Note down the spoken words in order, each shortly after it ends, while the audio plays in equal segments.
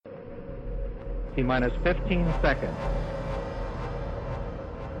T-minus 15 seconds.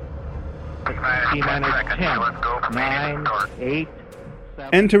 T-minus 10, 9, 8,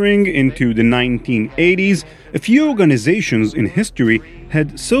 7... Entering into the 1980s, a few organizations in history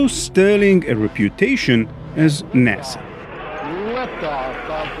had so sterling a reputation as NASA. Liftoff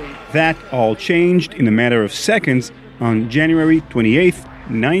of the... That all changed in a matter of seconds on January 28,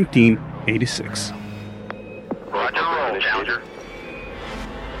 1986. Roger, roll, Challenger.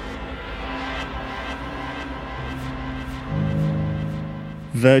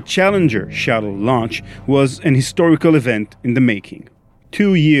 The Challenger shuttle launch was an historical event in the making.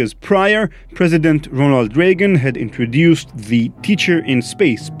 2 years prior, President Ronald Reagan had introduced the Teacher in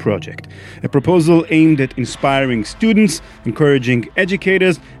Space project, a proposal aimed at inspiring students, encouraging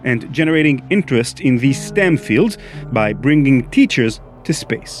educators, and generating interest in the STEM fields by bringing teachers to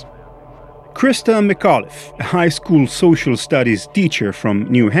space. Krista McAuliffe, a high school social studies teacher from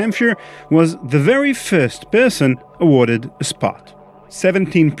New Hampshire, was the very first person awarded a spot.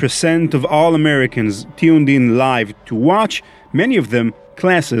 17% of all Americans tuned in live to watch, many of them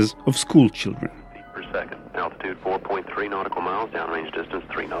classes of school children. Per second. Altitude 4.3 nautical miles, downrange distance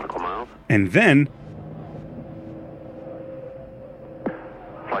 3 nautical miles. And then,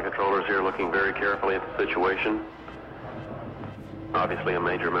 Flight controllers here looking very carefully at the situation. Obviously a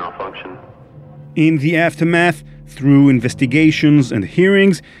major malfunction. in the aftermath, through investigations and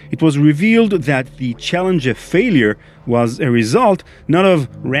hearings, it was revealed that the Challenger failure was a result not of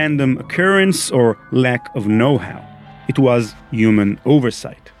random occurrence or lack of know-how. It was human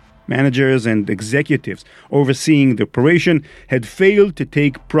oversight. Managers and executives overseeing the operation had failed to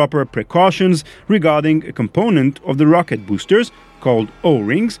take proper precautions regarding a component of the rocket boosters called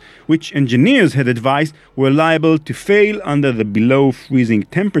O-rings, which engineers had advised were liable to fail under the below-freezing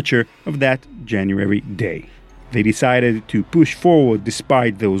temperature of that January day. They decided to push forward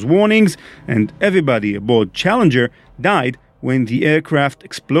despite those warnings, and everybody aboard Challenger died when the aircraft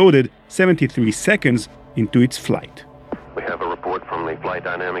exploded 73 seconds into its flight. We have a report from the flight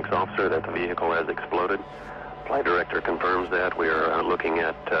dynamics officer that the vehicle has exploded. Flight director confirms that. We are looking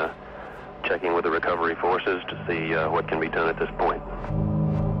at checking with the recovery forces to see what can be done at this point.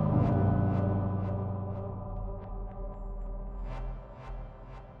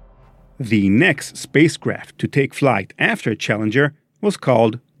 The next spacecraft to take flight after Challenger was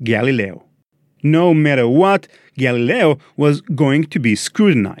called Galileo. No matter what, Galileo was going to be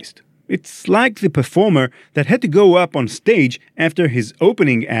scrutinized. It's like the performer that had to go up on stage after his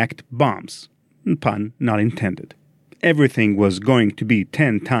opening act bombs. Pun not intended. Everything was going to be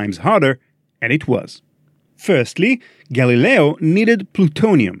 10 times harder, and it was. Firstly, Galileo needed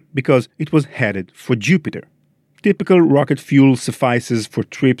plutonium because it was headed for Jupiter. Typical rocket fuel suffices for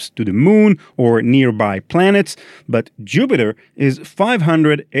trips to the moon or nearby planets, but Jupiter is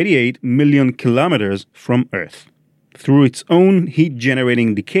 588 million kilometers from Earth. Through its own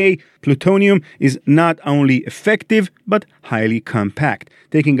heat-generating decay, plutonium is not only effective but highly compact,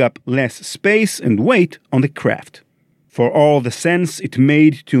 taking up less space and weight on the craft. For all the sense it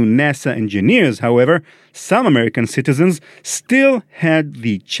made to NASA engineers, however, some American citizens still had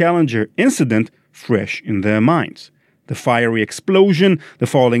the Challenger incident fresh in their minds. The fiery explosion, the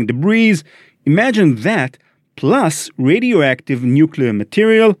falling debris, imagine that, plus radioactive nuclear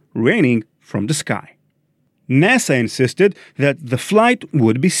material raining from the sky. NASA insisted that the flight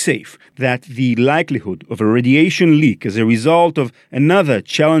would be safe, that the likelihood of a radiation leak as a result of another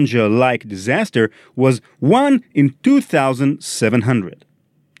Challenger-like disaster was 1 in 2,700.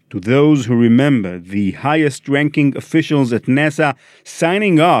 To those who remember the highest-ranking officials at NASA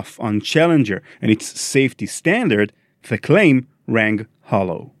signing off on Challenger and its safety standard, the claim rang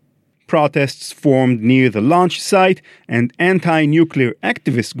hollow. Protests formed near the launch site, and anti-nuclear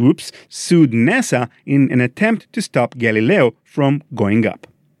activist groups sued NASA in an attempt to stop Galileo from going up.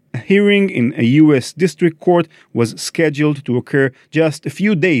 A hearing in a U.S. district court was scheduled to occur just a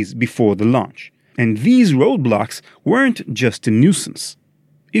few days before the launch. And these roadblocks weren't just a nuisance.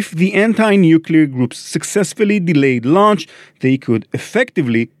 If the anti-nuclear groups successfully delayed launch, they could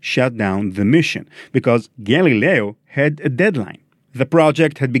effectively shut down the mission, because Galileo had a deadline. The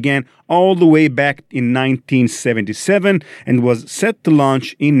project had begun all the way back in 1977 and was set to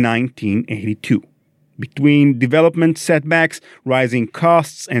launch in 1982. Between development setbacks, rising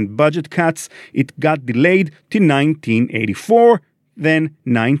costs, and budget cuts, it got delayed to 1984, then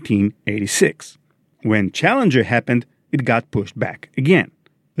 1986. When Challenger happened, it got pushed back again.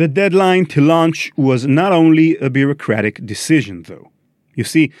 The deadline to launch was not only a bureaucratic decision, though. You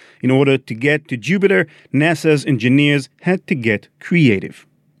see, in order to get to Jupiter, NASA's engineers had to get creative.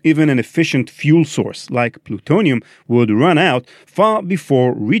 Even an efficient fuel source like plutonium would run out far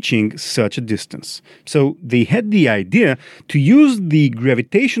before reaching such a distance. So they had the idea to use the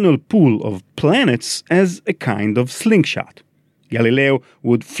gravitational pull of planets as a kind of slingshot. Galileo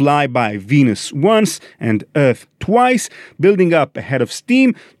would fly by Venus once and Earth twice, building up a head of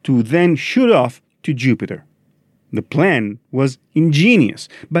steam to then shoot off to Jupiter. The plan was ingenious,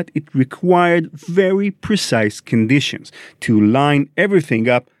 but it required very precise conditions to line everything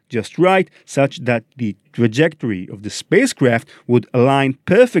up just right, such that the trajectory of the spacecraft would align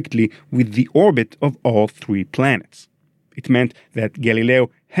perfectly with the orbit of all three planets. It meant that Galileo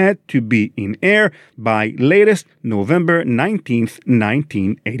had to be in air by latest November 19th,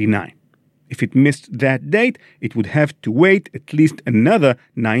 1989. If it missed that date, it would have to wait at least another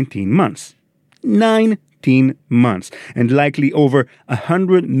 19 months. 19 months, and likely over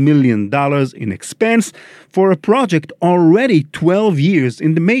 $100 million in expense for a project already 12 years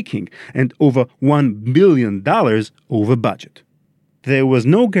in the making and over $1 billion over budget. There was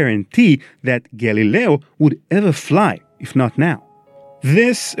no guarantee that Galileo would ever fly, if not now.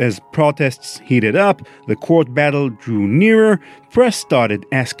 This, as protests heated up, the court battle drew nearer, press started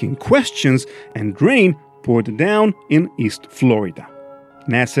asking questions, and rain poured down in East Florida.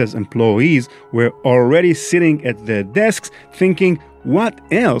 NASA's employees were already sitting at their desks thinking, what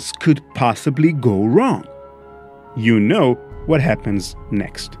else could possibly go wrong? You know what happens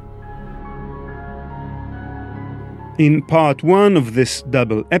next. In part 1 of this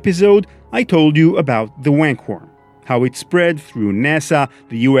double episode, I told you about the WANK worm, how it spread through NASA,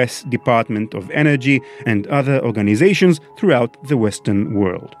 the US Department of Energy, and other organizations throughout the Western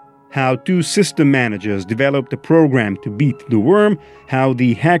world. How two system managers developed a program to beat the worm, how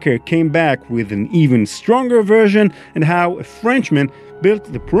the hacker came back with an even stronger version, and how a Frenchman built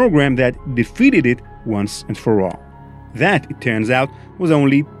the program that defeated it once and for all. That, it turns out, was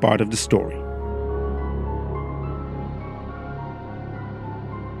only part of the story.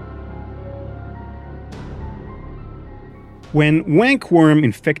 When WANK worm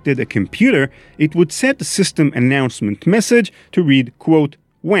infected a computer, it would set the system announcement message to read, quote,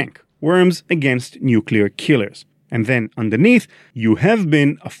 WANK, worms against nuclear killers. And then underneath, you have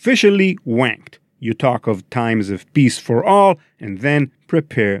been officially wanked. You talk of times of peace for all, and then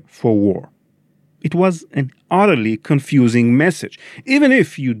prepare for war. It was an utterly confusing message, even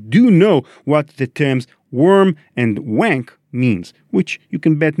if you do know what the terms worm and wank means, which you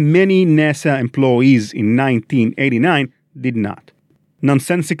can bet many NASA employees in 1989 did not.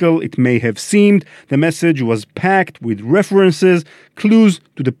 Nonsensical it may have seemed, the message was packed with references, clues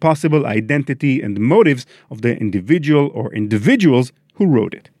to the possible identity and motives of the individual or individuals who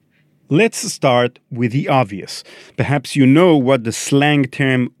wrote it. Let's start with the obvious. Perhaps you know what the slang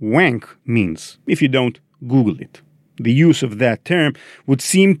term wank means. If you don't, Google it. The use of that term would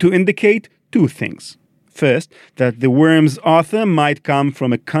seem to indicate two things. First, that the worm's author might come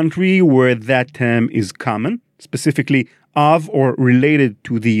from a country where that term is common, specifically of or related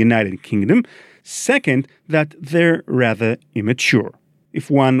to the United Kingdom. Second, that they're rather immature. If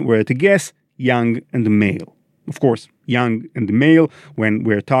one were to guess, young and male. Of course, young and male, when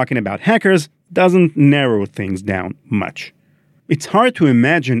we're talking about hackers, doesn't narrow things down much. It's hard to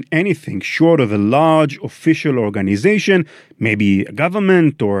imagine anything short of a large official organization, maybe a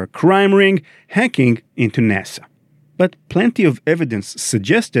government or a crime ring, hacking into NASA. But plenty of evidence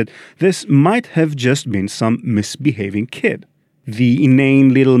suggested this might have just been some misbehaving kid. The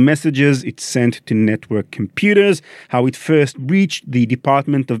inane little messages it sent to network computers, how it first breached the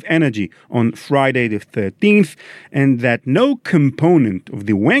Department of Energy on Friday the 13th, and that no component of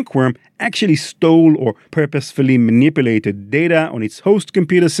the WANK worm actually stole or purposefully manipulated data on its host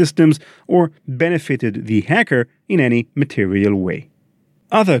computer systems or benefited the hacker in any material way.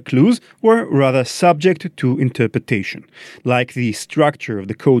 Other clues were rather subject to interpretation, like the structure of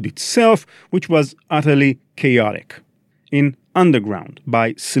the code itself, which was utterly chaotic. In Underground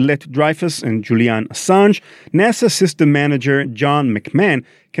by Colette Dreyfus and Julian Assange, NASA system manager John McMahon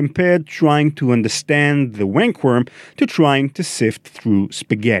compared trying to understand the WANK worm to trying to sift through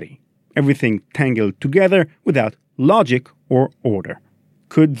spaghetti. Everything tangled together without logic or order.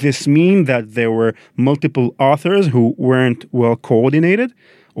 Could this mean that there were multiple authors who weren't well coordinated?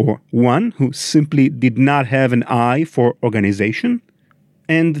 Or one who simply did not have an eye for organization?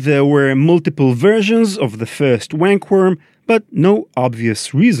 And there were multiple versions of the first WANK worm, but no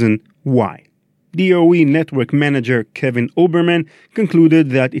obvious reason why. DOE network manager Kevin Oberman concluded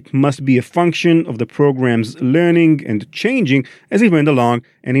that it must be a function of the program's learning and changing as it went along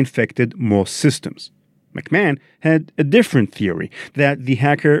and infected more systems. McMahon had a different theory, that the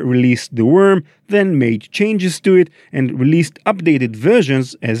hacker released the worm, then made changes to it, and released updated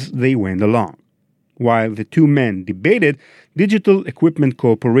versions as they went along. While the two men debated, Digital Equipment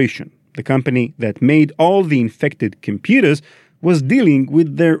Corporation, the company that made all the infected computers, was dealing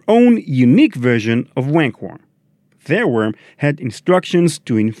with their own unique version of WANK worm. Their worm had instructions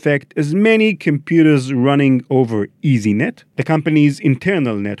to infect as many computers running over EasyNet, the company's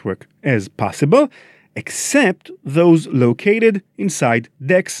internal network, as possible, except those located inside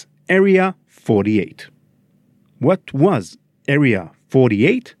DEX Area 48. What was Area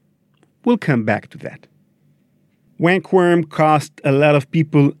 48? We'll come back to that. WANK worm cost a lot of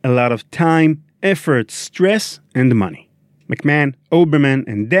people a lot of time, effort, stress, and money. McMahon, Oberman,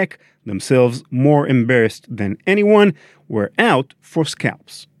 and Deck, themselves more embarrassed than anyone, were out for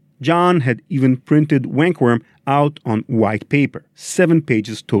scalps. John had even printed WANK worm out on white paper, 7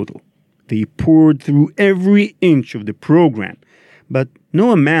 pages total. They poured through every inch of the program, but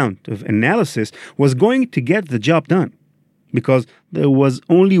no amount of analysis was going to get the job done, because there was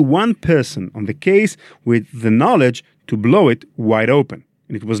only one person on the case with the knowledge to blow it wide open,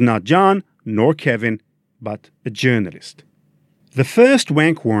 and it was not John nor Kevin, but a journalist. The first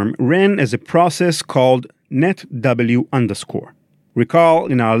WANK worm ran as a process called netw_. Recall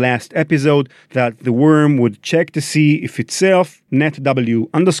in our last episode that the worm would check to see if itself,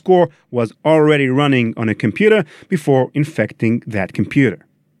 netw_, was already running on a computer before infecting that computer.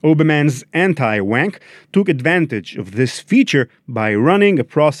 Oberman's anti-WANK took advantage of this feature by running a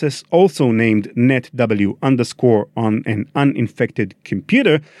process also named netw_ on an uninfected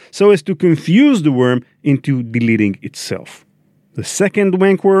computer so as to confuse the worm into deleting itself. The second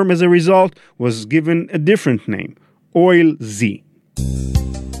WANK worm, as a result, was given a different name, OilZ.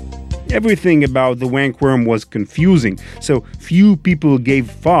 Everything about the WANK worm was confusing, so few people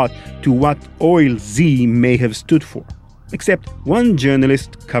gave thought to what OilZ may have stood for, except one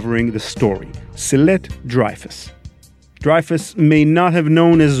journalist covering the story, Celeste Dreyfus. Dreyfus may not have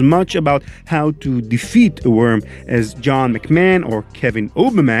known as much about how to defeat a worm as John McMahon or Kevin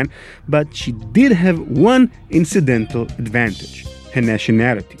Oberman, but she did have one incidental advantage, her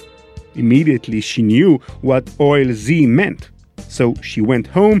nationality. Immediately she knew what OilZ meant, so she went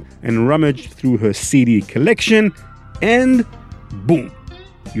home and rummaged through her CD collection, and boom!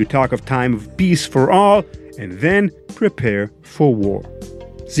 You talk of time of peace for all, and then prepare for war.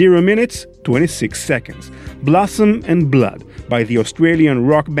 0 minutes, 26 seconds. Blossom and Blood by the Australian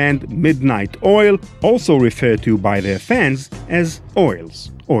rock band Midnight Oil, also referred to by their fans as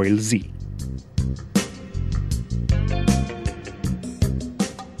Oils, OilZ.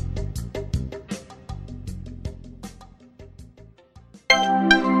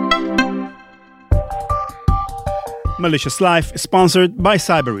 Malicious Life is sponsored by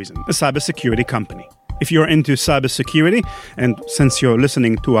Cybereason, a cybersecurity company. If you're into cybersecurity, and since you're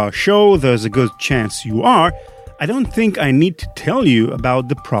listening to our show, there's a good chance you are, I don't think I need to tell you about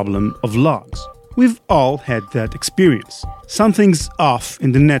the problem of logs. We've all had that experience. Something's off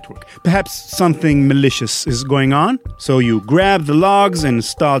in the network. Perhaps something malicious is going on, so you grab the logs and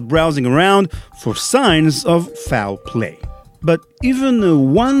start browsing around for signs of foul play. But even a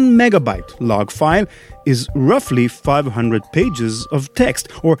 1 megabyte log file is roughly 500 pages of text,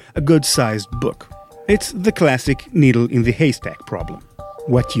 or a good-sized book. It's the classic needle in the haystack problem.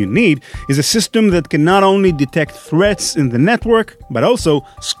 What you need is a system that can not only detect threats in the network, but also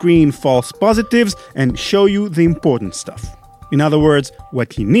screen false positives and show you the important stuff. In other words,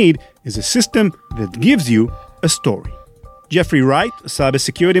 what you need is a system that gives you a story. Jeffrey Wright, a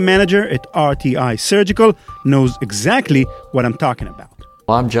cybersecurity manager at RTI Surgical, knows exactly what I'm talking about.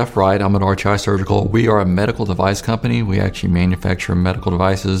 I'm Jeff Wright. I'm at RTI Surgical. We are a medical device company. We actually manufacture medical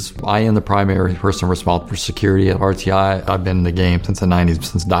devices. I am the primary person responsible for security at RTI. I've been in the game since the 90s,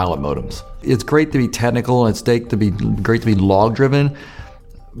 since dial-up modems. It's great to be technical, and it's great to be log-driven,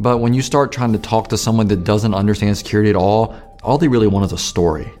 but when you start trying to talk to someone that doesn't understand security at all they really want is a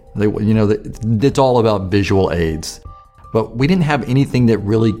story. It's all about visual aids. But we didn't have anything that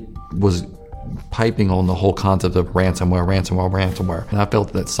really was piping on the whole concept of ransomware. And I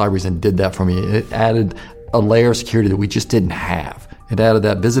felt that Cybereason did that for me. It added a layer of security that we just didn't have. It added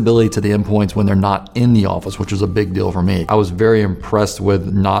that visibility to the endpoints when they're not in the office, which was a big deal for me. I was very impressed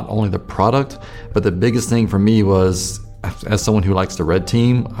with not only the product, but the biggest thing for me was, as someone who likes the red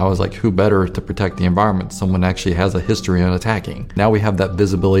team, I was like, who better to protect the environment? Someone actually has a history on attacking. Now we have that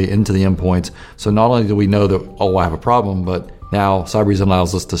visibility into the endpoints. So not only do we know that, I have a problem, but now Cybereason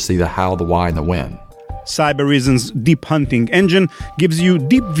allows us to see the how, the why, and the when. Cybereason's deep hunting engine gives you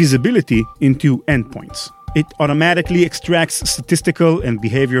deep visibility into endpoints. It automatically extracts statistical and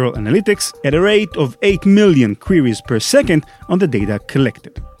behavioral analytics at a rate of 8 million queries per second on the data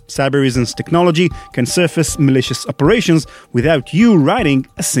collected. Cybereason's technology can surface malicious operations without you writing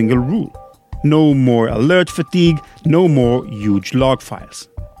a single rule. No more alert fatigue, no more huge log files.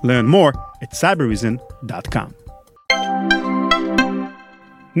 Learn more at cybereason.com.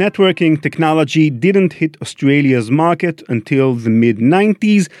 Networking technology didn't hit Australia's market until the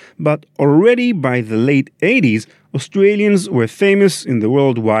mid-90s, but already by the late 80s, Australians were famous in the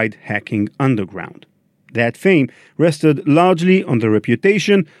worldwide hacking underground. That fame rested largely on the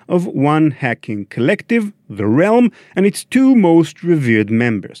reputation of one hacking collective, The Realm, and its two most revered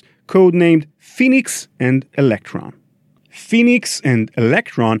members, codenamed Phoenix and Electron. Phoenix and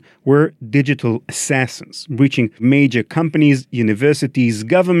Electron were digital assassins, breaching major companies, universities,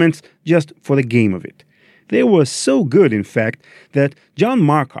 governments, just for the game of it. They were so good, in fact, that John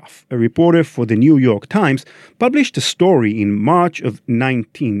Markoff, a reporter for the New York Times, published a story in March of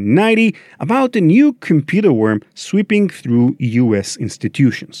 1990 about a new computer worm sweeping through U.S.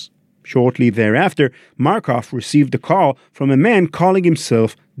 institutions. Shortly thereafter, Markoff received a call from a man calling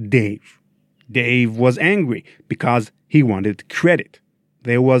himself Dave. Dave was angry because he wanted credit.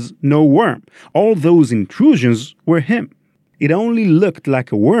 There was no worm. All those intrusions were him. It only looked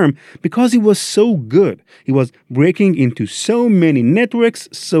like a worm because he was so good. He was breaking into so many networks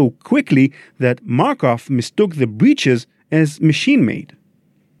so quickly that Markoff mistook the breaches as machine-made.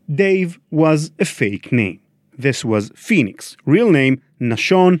 Dave was a fake name. This was Phoenix, real name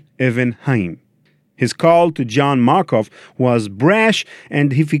Nashon Even Haim. His call to John Markoff was brash,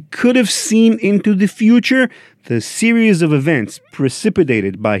 and if he could have seen into the future, the series of events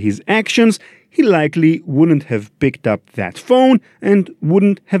precipitated by his actions, he likely wouldn't have picked up that phone and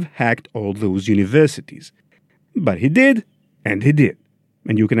wouldn't have hacked all those universities. But he did, and he did.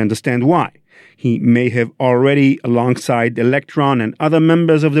 And you can understand why. He may have already, alongside Electron and other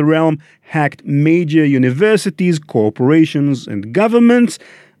members of the Realm, hacked major universities, corporations, and governments,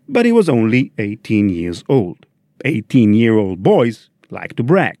 but he was only 18 years old. 18-year-old boys like to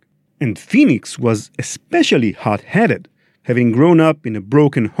brag. And Phoenix was especially hot-headed. Having grown up in a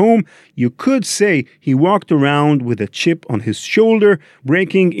broken home, you could say he walked around with a chip on his shoulder,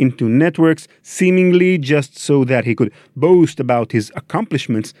 breaking into networks seemingly just so that he could boast about his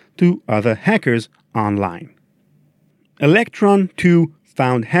accomplishments to other hackers online. Electron, too,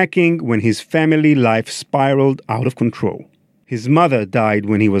 found hacking when his family life spiraled out of control. His mother died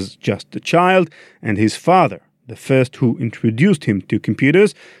when he was just a child, and his father, the first who introduced him to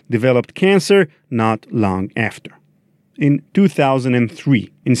computers, developed cancer not long after. In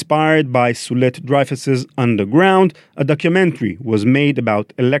 2003, inspired by Soulette Dreyfus's Underground, a documentary was made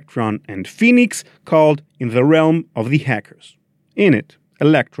about Electron and Phoenix called In the Realm of the Hackers. In it,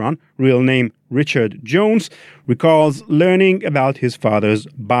 Electron, real name Richard Jones, recalls learning about his father's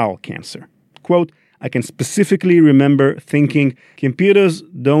bowel cancer. Quote, "I can specifically remember thinking, computers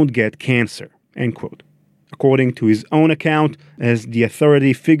don't get cancer," end quote. According to his own account, as the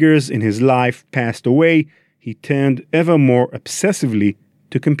authority figures in his life passed away, he turned ever more obsessively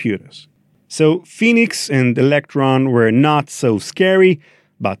to computers. So Phoenix and Electron were not so scary,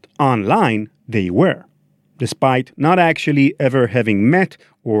 but online they were. Despite not actually ever having met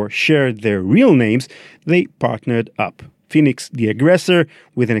or shared their real names, they partnered up. Phoenix, the aggressor,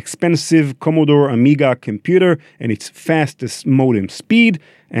 with an expensive Commodore Amiga computer and its fastest modem speed,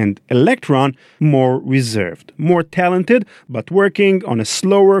 and Electron, more reserved, more talented, but working on a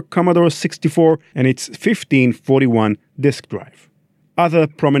slower Commodore 64 and its 1541 disk drive. Other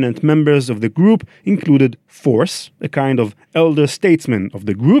prominent members of the group included Force, a kind of elder statesman of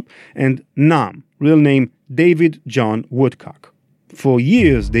the group, and Nam, real name David John Woodcock. For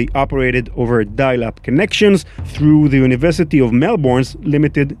years, they operated over dial-up connections through the University of Melbourne's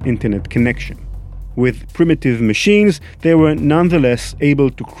limited internet connection. With primitive machines, they were nonetheless able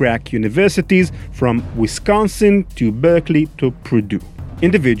to crack universities from Wisconsin to Berkeley to Purdue.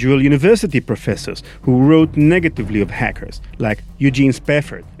 Individual university professors who wrote negatively of hackers, like Eugene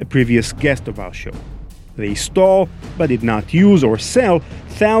Spafford, a previous guest of our show. They stole, but did not use or sell,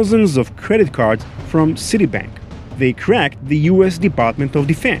 thousands of credit cards from Citibank. They cracked the U.S. Department of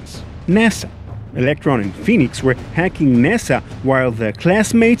Defense, NASA. Electron and Phoenix were hacking NASA while their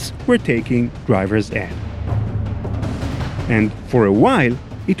classmates were taking driver's ed. And for a while,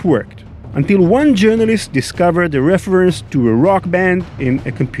 it worked, until one journalist discovered a reference to a rock band in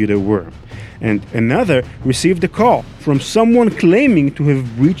a computer worm, and another received a call from someone claiming to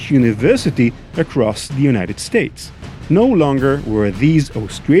have breached university across the United States. No longer were these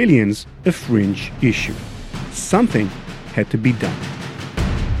Australians a fringe issue. Something had to be done.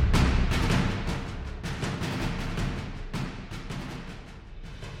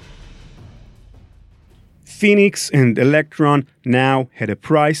 Phoenix and Electron now had a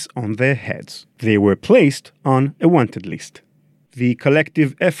price on their heads. They were placed on a wanted list. The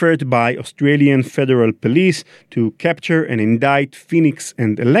collective effort by Australian Federal Police to capture and indict Phoenix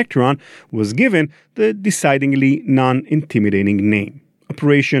and Electron was given the decidedly non-intimidating name,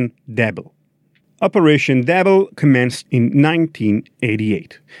 Operation Dabble. Operation Dabble commenced in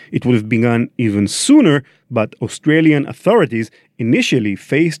 1988. It would have begun even sooner, but Australian authorities initially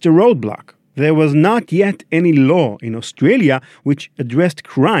faced a roadblock. There was not yet any law in Australia which addressed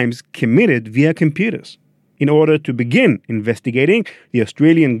crimes committed via computers. In order to begin investigating, the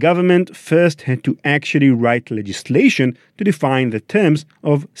Australian government first had to actually write legislation to define the terms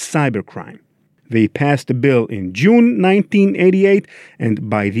of cybercrime. They passed a bill in June 1988, and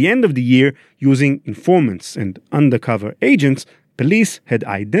by the end of the year, using informants and undercover agents, police had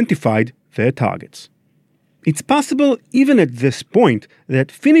identified their targets. It's possible, even at this point,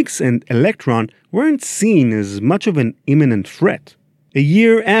 that Phoenix and Electron weren't seen as much of an imminent threat. A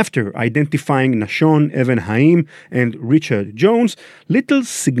year after identifying Nashon Evan Haim and Richard Jones, little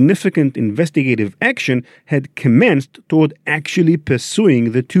significant investigative action had commenced toward actually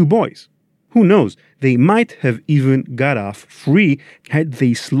pursuing the two boys. Who knows, they might have even got off free had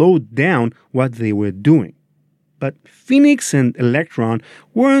they slowed down what they were doing. But Phoenix and Electron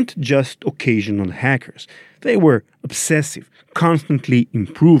weren't just occasional hackers. They were obsessive, constantly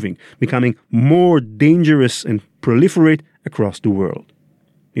improving, becoming more dangerous and proliferate across the world.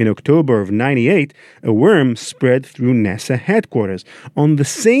 In October of 1998, a worm spread through NASA headquarters on the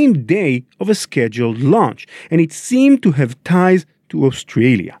same day of a scheduled launch, and it seemed to have ties to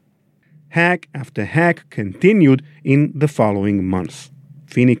Australia. Hack after hack continued in the following months.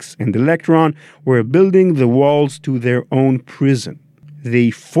 Phoenix and Electron were building the walls to their own prison. They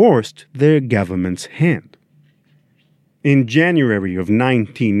forced their government's hand. In January of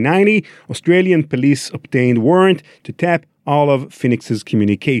 1990, Australian police obtained warrant to tap all of Phoenix's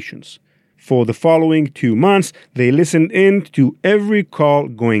communications. For the following 2 months, they listened in to every call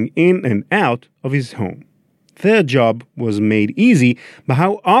going in and out of his home. Their job was made easy by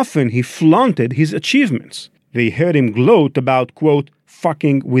how often he flaunted his achievements. They heard him gloat about, quote,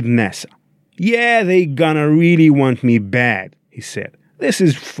 fucking with NASA. Yeah, they gonna really want me bad, he said. This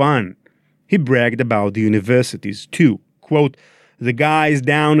is fun. He bragged about the universities, too. Quote, the guys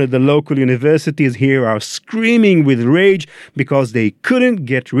down at the local universities here are screaming with rage because they couldn't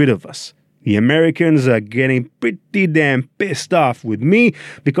get rid of us. The Americans are getting pretty damn pissed off with me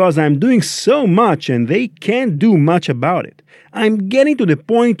because I'm doing so much and they can't do much about it. I'm getting to the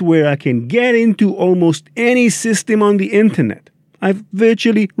point where I can get into almost any system on the internet. I've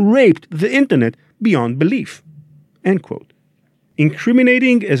virtually raped the internet beyond belief. End quote.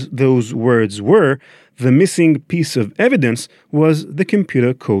 Incriminating as those words were, the missing piece of evidence was the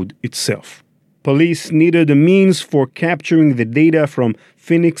computer code itself. Police needed a means for capturing the data from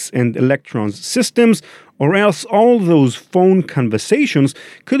Phoenix and Electron's systems, or else all those phone conversations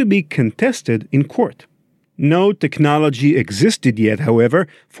could be contested in court. No technology existed yet, however,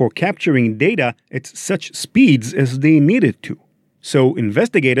 for capturing data at such speeds as they needed to. So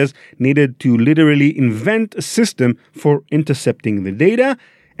investigators needed to literally invent a system for intercepting the data,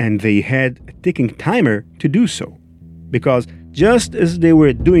 and they had a ticking timer to do so. Because just as they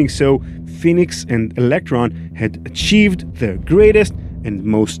were doing so, Phoenix and Electron had achieved their greatest and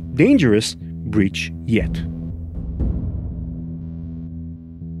most dangerous breach yet.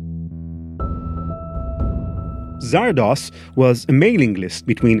 Zardos was a mailing list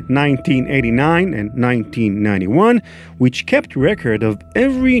between 1989 and 1991, which kept record of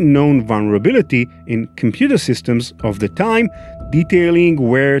every known vulnerability in computer systems of the time, detailing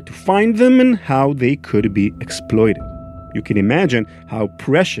where to find them and how they could be exploited. You can imagine how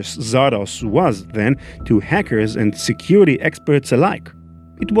precious Zardos was then to hackers and security experts alike.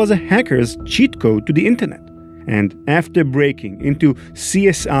 It was a hacker's cheat code to the internet. And after breaking into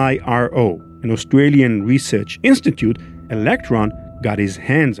CSIRO, an Australian research institute, Electron got his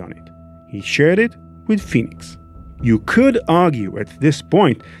hands on it. He shared it with Phoenix. You could argue at this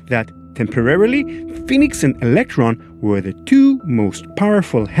point that temporarily, Phoenix and Electron were the two most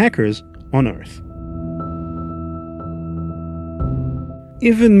powerful hackers on Earth.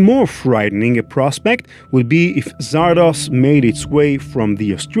 Even more frightening a prospect would be if Zardos made its way from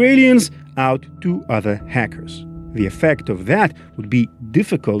the Australians out to other hackers. The effect of that would be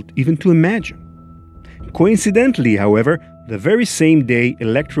difficult even to imagine. Coincidentally, however, the very same day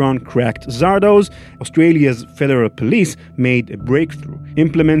Electron cracked Zardoz, Australia's federal police made a breakthrough,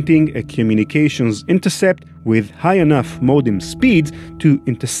 implementing a communications intercept with high enough modem speeds to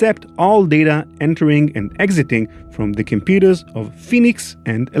intercept all data entering and exiting from the computers of Phoenix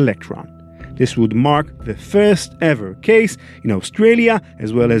and Electron. This would mark the first ever case in Australia,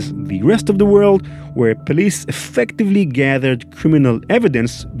 as well as the rest of the world, where police effectively gathered criminal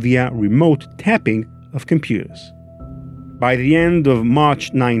evidence via remote tapping of computers. By the end of March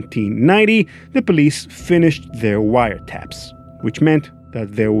 1990, the police finished their wiretaps, which meant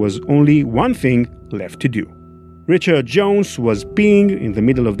that there was only one thing left to do. Richard Jones was peeing in the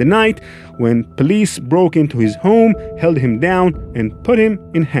middle of the night when police broke into his home, held him down, and put him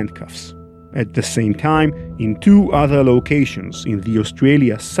in handcuffs. At the same time, in two other locations in the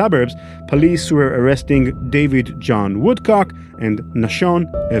Australia suburbs, police were arresting David John Woodcock and Nashon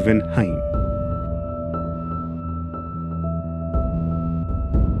Evan Haim.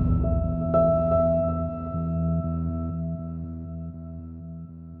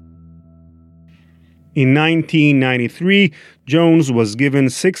 In 1993, Jones was given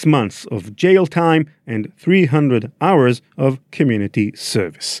 6 months of jail time and 300 hours of community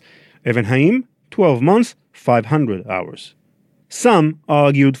service. Evan Haim, 12 months, 500 hours. Some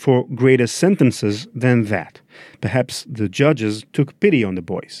argued for greater sentences than that. Perhaps the judges took pity on the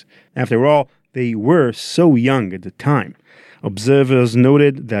boys. After all, they were so young at the time. Observers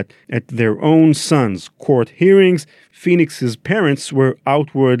noted that at their own sons' court hearings, Phoenix's parents were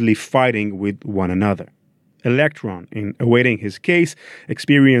outwardly fighting with one another. Electron, in awaiting his case,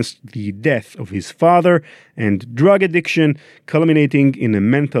 experienced the death of his father and drug addiction, culminating in a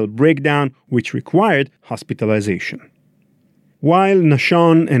mental breakdown which required hospitalization. While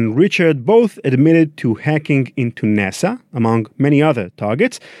Nashon and Richard both admitted to hacking into NASA, among many other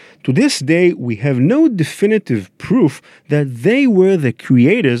targets, to this day we have no definitive proof that they were the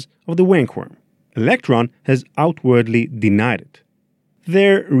creators of the WANK worm. Electron has outwardly denied it.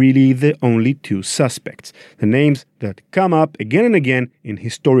 They're really the only two suspects, the names that come up again and again in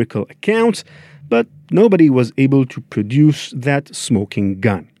historical accounts, but nobody was able to produce that smoking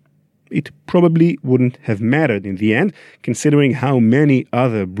gun. It probably wouldn't have mattered in the end, considering how many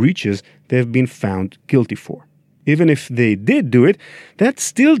other breaches they've been found guilty for. Even if they did do it, that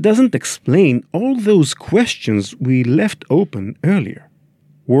still doesn't explain all those questions we left open earlier.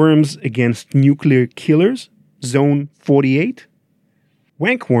 Worms against nuclear killers? Zone 48?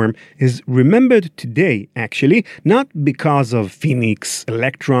 WANK worm is remembered today, actually, not because of Phoenix,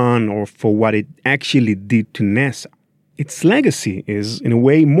 Electron, or for what it actually did to NASA. Its legacy is, in a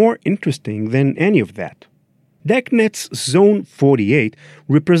way, more interesting than any of that. DECNet's Zone 48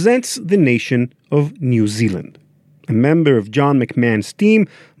 represents the nation of New Zealand. A member of John McMahon's team,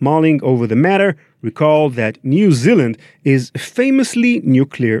 mulling over the matter, recalled that New Zealand is a famously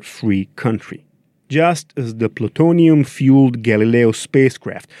nuclear-free country. Just as the plutonium-fueled Galileo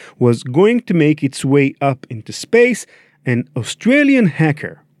spacecraft was going to make its way up into space, an Australian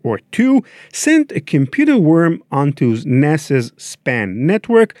hacker, or two, sent a computer worm onto NASA's SPAN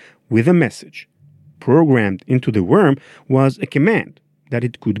network with a message. Programmed into the worm was a command that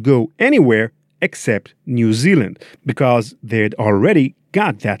it could go anywhere except New Zealand, because they'd already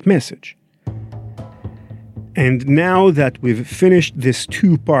got that message. And now that we've finished this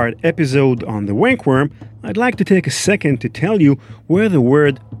two-part episode on the WANK worm, I'd like to take a second to tell you where the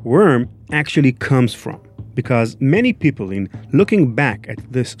word worm actually comes from. Because many people, in looking back at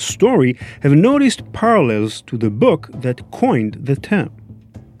this story, have noticed parallels to the book that coined the term.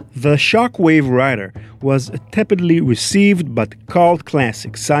 The Shockwave Rider was a tepidly received but cult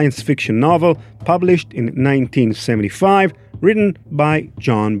classic science fiction novel published in 1975, written by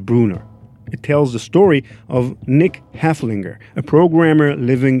John Brunner. It tells the story of Nick Haflinger, a programmer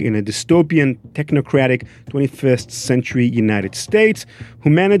living in a dystopian, technocratic 21st century United States who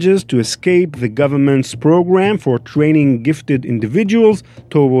manages to escape the government's program for training gifted individuals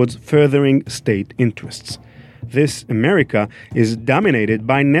towards furthering state interests. This America is dominated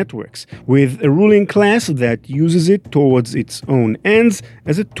by networks, with a ruling class that uses it towards its own ends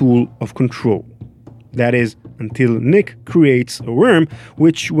as a tool of control. That is, until Nick creates a worm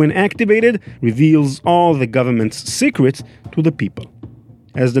which, when activated, reveals all the government's secrets to the people.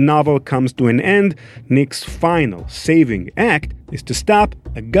 As the novel comes to an end, Nick's final saving act is to stop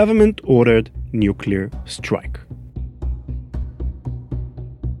a government-ordered nuclear strike.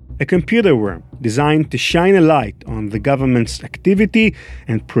 A computer worm designed to shine a light on the government's activity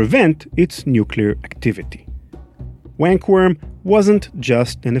and prevent its nuclear activity. WANK worm wasn't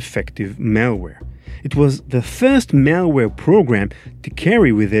just an effective malware. It was the first malware program to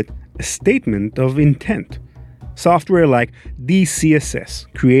carry with it a statement of intent. Software like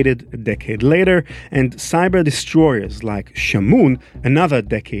DCSS, created a decade later, and cyber destroyers like Shamoon, another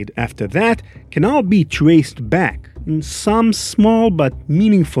decade after that, can all be traced back in some small but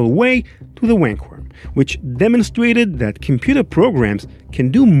meaningful way to the WANK worm, which demonstrated that computer programs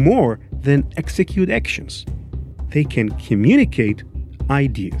can do more than execute actions. They can communicate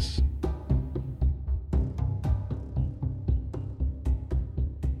ideas.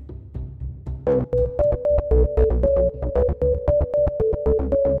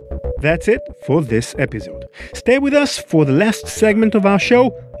 That's it for this episode. Stay with us for the last segment of our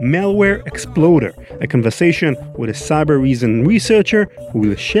show, Malware Exploder, a conversation with a Cyber Reason researcher who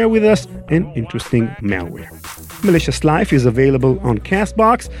will share with us an interesting malware. Malicious Life is available on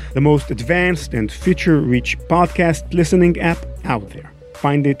CastBox, the most advanced and feature-rich podcast listening app out there.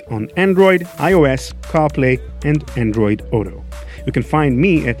 Find it on Android, iOS, CarPlay, and Android Auto. You can find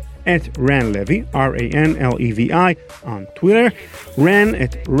me at @ranlevi, RANLEVI, on Twitter.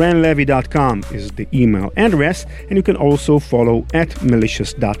 ran@ranlevy.com is the email address, and you can also follow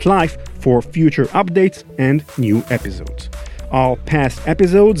 @malicious.life for future updates and new episodes. All past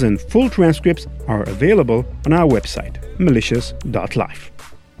episodes and full transcripts are available on our website, malicious.life.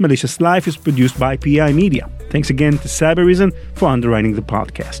 Malicious Life is produced by PI Media. Thanks again to Cyber Reason for underwriting the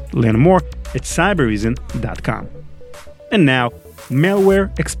podcast. Learn more at cyberreason.com. And now,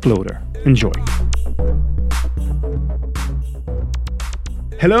 Malware Exploder. Enjoy.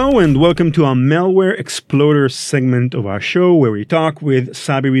 Hello and welcome to our Malware Exploder segment of our show, where we talk with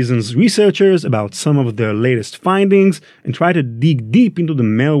Cyber Reason's researchers about some of their latest findings and try to dig deep into the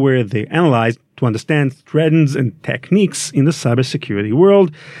malware they analyzed to understand trends and techniques in the cybersecurity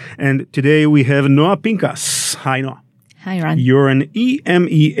world. And today we have Noah Pinkas. Hi, Noah. Hi, Ron. You're an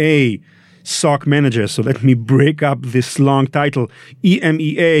EMEA SOC manager. So let me break up this long title.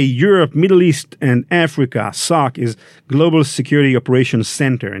 EMEA, Europe, Middle East, and Africa. SOC is Global Security Operations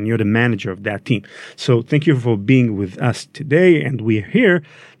Center, and you're the manager of that team. So thank you for being with us today. And we're here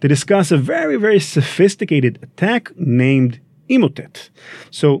to discuss a very, very sophisticated attack named Emotet.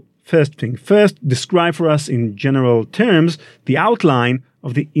 So first thing first, describe for us in general terms the outline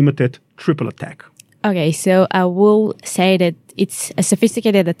of the Emotet triple attack. Okay, so I will say that it's a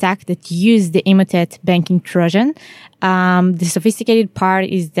sophisticated attack that used the Emotet banking Trojan. The sophisticated part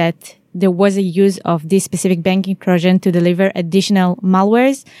is that there was a use of this specific banking Trojan to deliver additional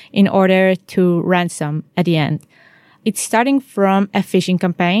malwares in order to ransom at the end. It's starting from a phishing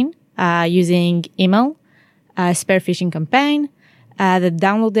campaign using email, a spear phishing campaign that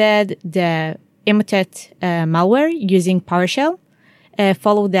downloaded the Emotet malware using PowerShell.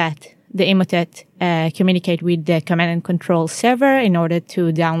 Follow that, the Emotet communicate with the command and control server in order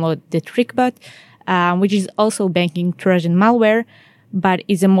to download the TrickBot, which is also banking Trojan malware, but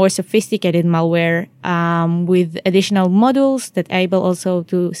is a more sophisticated malware with additional modules that able also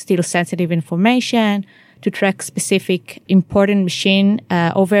to steal sensitive information, to track specific important machine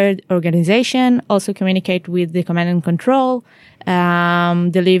over organization, also communicate with the command and control,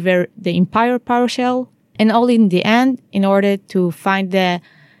 deliver the entire PowerShell, and all in the end in order to find the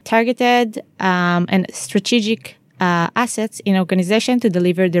targeted and strategic assets in organization to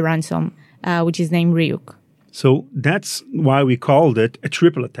deliver the ransom, which is named Ryuk. So that's why we called it a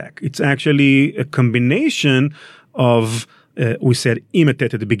triple attack. It's actually a combination of, we said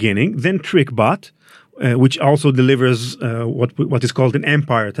Emotet at the beginning, then TrickBot, which also delivers what is called an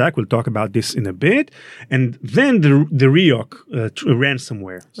empire attack. We'll talk about this in a bit. And then the Ryuk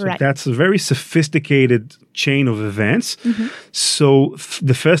ransomware. So right. That's a very sophisticated chain of events. Mm-hmm. So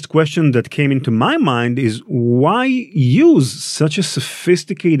the first question that came into my mind is, why use such a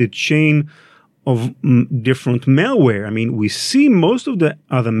sophisticated chain of different malware? I mean, we see most of the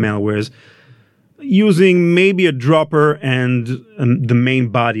other malwares using maybe a dropper and the main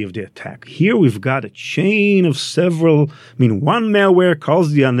body of the attack. Here we've got a chain of several, one malware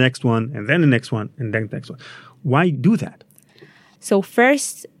calls the next one, and then the next one, and then the next one. Why do that? So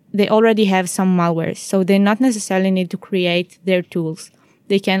first, they already have some malware, so they not necessarily need to create their tools.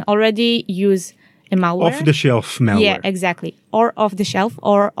 They can already use a malware. Off-the-shelf malware. Yeah, exactly. Or off-the-shelf,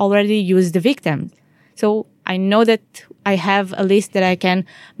 or already use the victim. So I know that I have a list that I can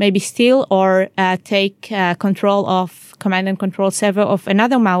maybe steal or take control of command and control server of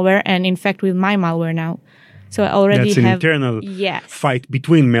another malware and infect with my malware now. So I already That's an have internal fight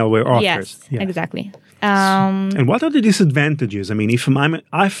between malware authors. Yes, exactly. And what are the disadvantages?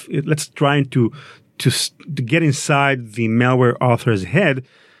 If let's try to get inside the malware author's head.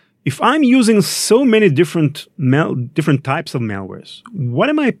 If I'm using so many different types of malwares, what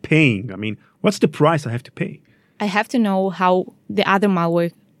am I paying? What's the price I have to pay? I have to know how the other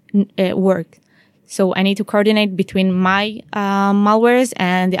malware works. So I need to coordinate between my malwares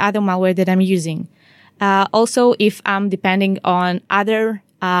and the other malware that I'm using. Also, if I'm depending on other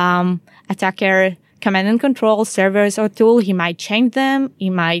attacker command and control servers or tool, he might change them. He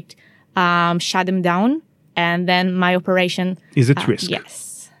might shut them down. And then my operation is at risk.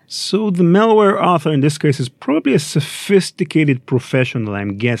 Yes. So the malware author in this case is probably a sophisticated professional,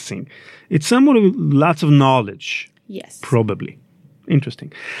 I'm guessing. It's someone with lots of knowledge. Yes. Probably.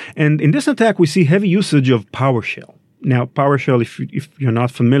 Interesting. And in this attack, we see heavy usage of PowerShell. Now, PowerShell, if you're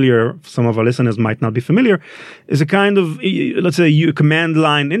not familiar, some of our listeners might not be familiar, is a kind of, let's say, a command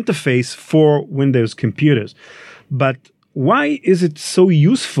line interface for Windows computers. But why is it so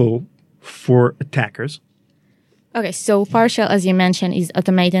useful for attackers? Okay, so PowerShell, as you mentioned, is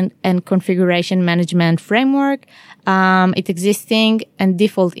automated and configuration management framework. It's existing and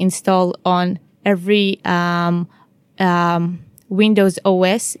default installed on every Windows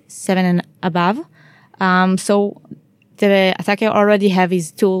OS 7 and above. So the attacker already have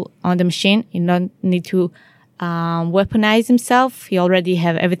his tool on the machine. He don't need to weaponize himself. He already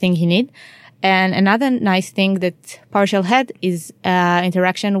have everything he need. And another nice thing that PowerShell had is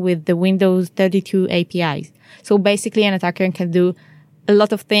interaction with the Windows 32 APIs. So basically, an attacker can do a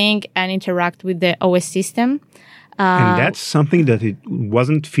lot of things and interact with the OS system. And that's something that it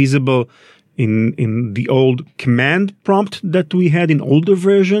wasn't feasible in the old command prompt that we had in older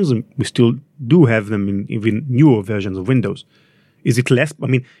versions, and we still do have them in even newer versions of Windows. Is it less? I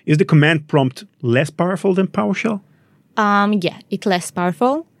mean, is the command prompt less powerful than PowerShell? Yeah, it's less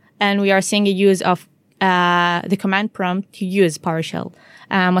powerful. And we are seeing a use of the command prompt to use PowerShell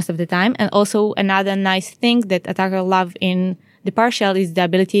most of the time. And also another nice thing that attackers love in the PowerShell is the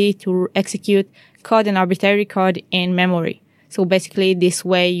ability to execute code and arbitrary code in memory. So basically, this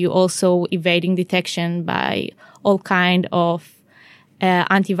way you also evading detection by all kind of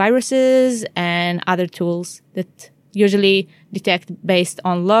antiviruses and other tools that usually detect based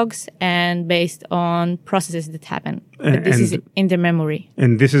on logs and based on processes that happen. But this is in the memory.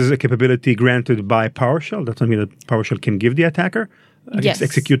 And this is a capability granted by PowerShell. That's something that PowerShell can give the attacker. Yes. It's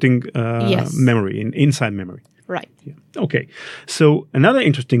executing memory, inside memory. Right. Yeah. Okay. So another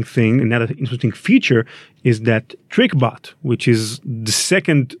interesting feature is that TrickBot, which is the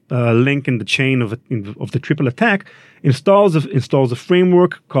second link in the chain of the triple attack, installs a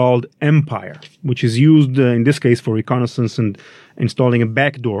framework called Empire, which is used in this case for reconnaissance and installing a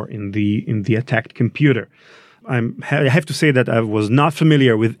backdoor in the attacked computer. I have to say that I was not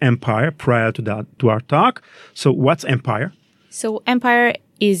familiar with Empire prior to our talk. So what's Empire? So Empire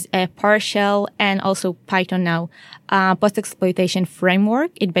is a PowerShell and also Python now post-exploitation framework.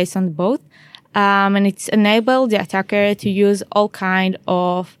 It's based on both. And it's enabled the attacker to use all kind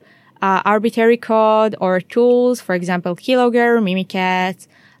of arbitrary code or tools, for example, Keylogger, Mimikatz,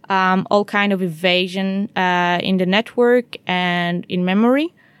 all kind of evasion in the network and in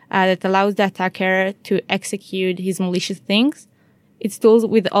memory that allows the attacker to execute his malicious things. It's tools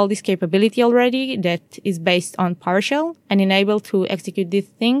with all this capability already that is based on PowerShell and enable to execute this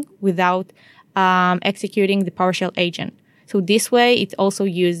thing without executing the PowerShell agent. So this way, it also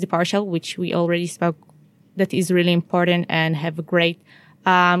uses the PowerShell, which we already spoke, that is really important and have great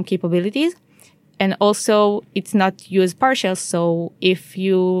capabilities. And also, it's not use PowerShell, so if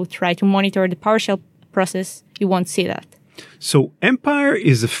you try to monitor the PowerShell process, you won't see that. So Empire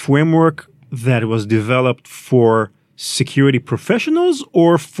is a framework that was developed for security professionals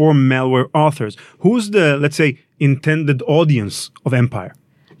or for malware authors? Who's the, let's say, intended audience of Empire?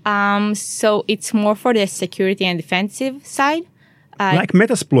 So it's more for the security and defensive side. Like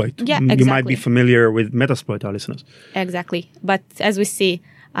Metasploit. Yeah, exactly. You might be familiar with Metasploit, our listeners. Exactly. But as we see,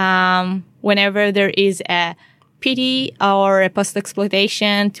 whenever there is a PD or a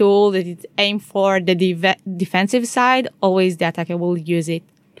post-exploitation tool that is aimed for the defensive side, always the attacker will use it.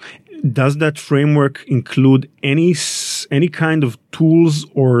 Does that framework include any kind of tools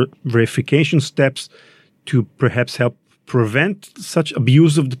or verification steps to perhaps help prevent such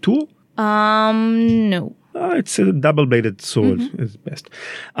abuse of the tool? No. It's a double-bladed sword is best.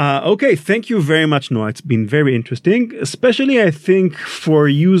 Okay, thank you very much, Noah. It's been very interesting, especially, I think, for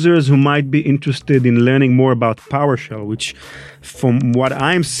users who might be interested in learning more about PowerShell, which, from what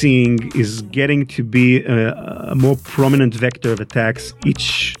I'm seeing, is getting to be a more prominent vector of attacks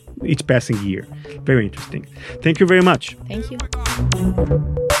each passing year. Very interesting. Thank you very much. Thank you.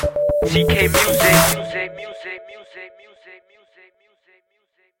 CK Music.